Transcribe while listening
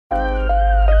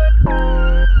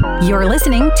You're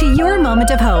listening to Your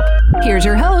Moment of Hope. Here's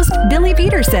your host, Billy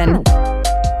Peterson.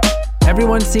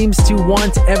 Everyone seems to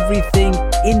want everything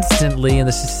instantly in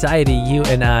the society you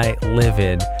and I live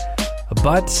in.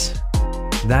 But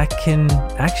that can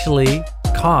actually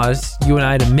cause you and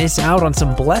I to miss out on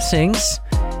some blessings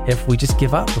if we just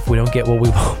give up, if we don't get what we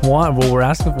want, what we're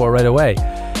asking for right away.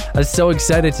 I'm so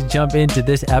excited to jump into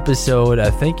this episode.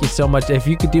 Thank you so much. If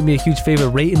you could do me a huge favor,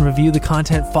 rate and review the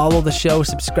content, follow the show,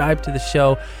 subscribe to the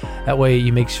show. That way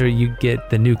you make sure you get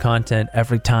the new content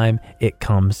every time it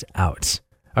comes out.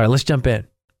 All right, let's jump in.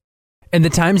 In the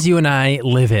times you and I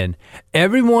live in,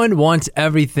 everyone wants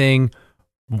everything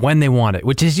when they want it,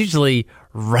 which is usually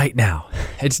right now.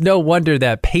 It's no wonder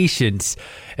that patience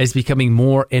is becoming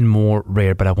more and more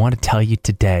rare. But I want to tell you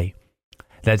today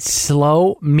that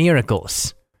slow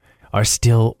miracles are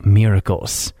still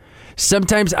miracles.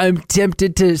 Sometimes I'm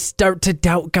tempted to start to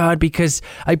doubt God because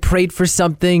I prayed for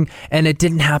something and it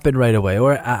didn't happen right away.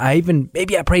 Or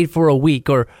maybe I prayed for a week,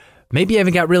 or maybe I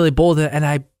even got really bold and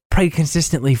I prayed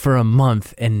consistently for a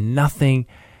month and nothing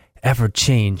ever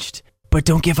changed. But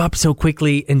don't give up so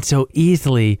quickly and so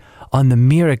easily on the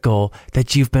miracle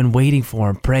that you've been waiting for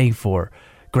and praying for.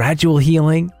 Gradual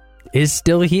healing is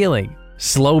still healing.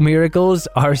 Slow miracles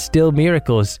are still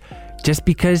miracles. Just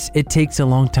because it takes a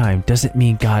long time doesn't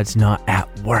mean God's not at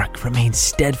work. Remain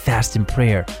steadfast in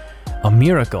prayer. A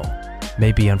miracle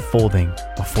may be unfolding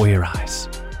before your eyes.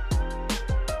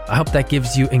 I hope that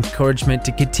gives you encouragement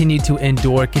to continue to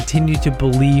endure, continue to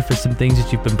believe for some things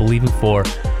that you've been believing for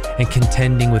and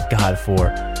contending with God for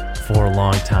a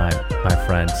long time, my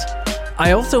friends.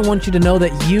 I also want you to know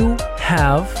that you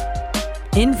have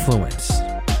influence.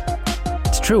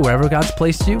 It's true, wherever God's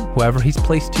placed you, whoever He's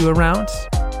placed you around,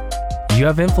 you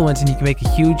have influence and you can make a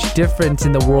huge difference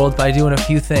in the world by doing a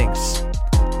few things.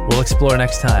 We'll explore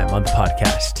next time on the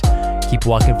podcast. Keep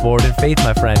walking forward in faith,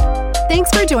 my friend.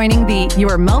 Thanks for joining the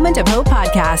Your Moment of Hope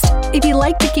podcast. If you'd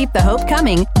like to keep the hope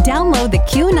coming, download the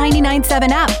Q997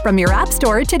 app from your app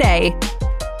store today.